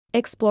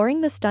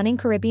Exploring the stunning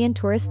Caribbean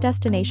tourist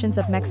destinations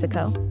of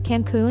Mexico,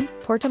 Cancun,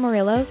 Puerto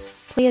Morelos,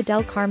 Playa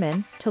del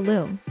Carmen,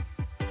 Tulum.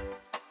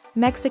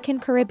 Mexican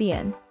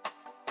Caribbean.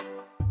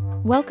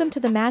 Welcome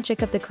to the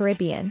magic of the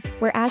Caribbean,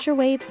 where azure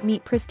waves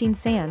meet pristine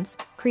sands,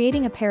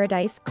 creating a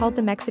paradise called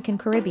the Mexican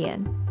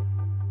Caribbean.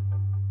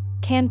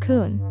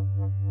 Cancun.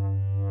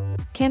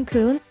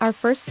 Cancun, our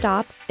first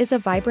stop, is a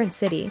vibrant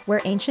city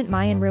where ancient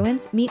Mayan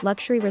ruins meet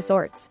luxury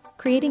resorts,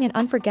 creating an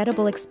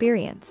unforgettable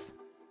experience.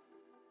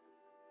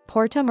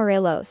 Puerto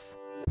Morelos.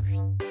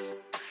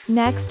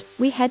 Next,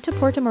 we head to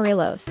Puerto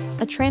Morelos,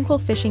 a tranquil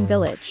fishing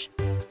village.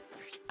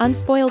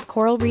 Unspoiled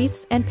coral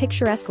reefs and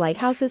picturesque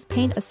lighthouses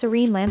paint a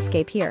serene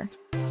landscape here.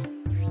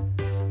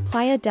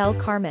 Playa del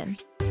Carmen.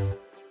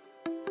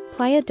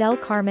 Playa del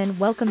Carmen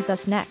welcomes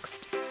us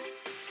next.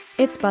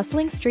 Its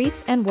bustling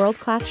streets and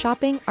world-class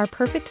shopping are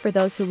perfect for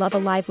those who love a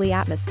lively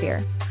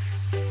atmosphere.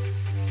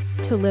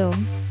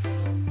 Tulum.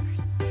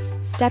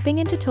 Stepping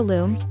into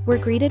Tulum, we're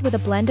greeted with a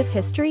blend of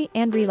history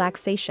and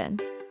relaxation.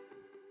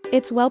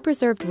 Its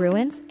well-preserved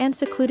ruins and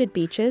secluded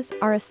beaches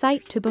are a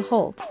sight to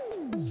behold.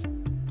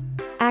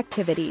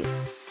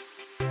 Activities.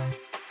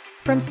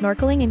 From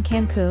snorkeling in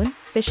Cancun,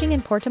 fishing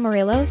in Puerto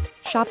Morelos,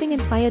 shopping in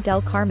Playa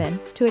del Carmen,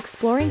 to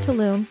exploring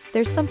Tulum,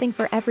 there's something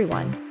for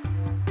everyone.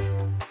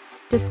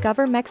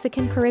 Discover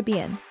Mexican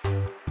Caribbean.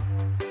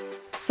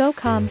 So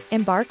come,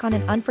 embark on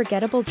an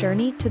unforgettable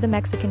journey to the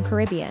Mexican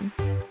Caribbean.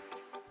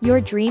 Your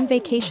dream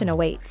vacation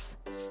awaits.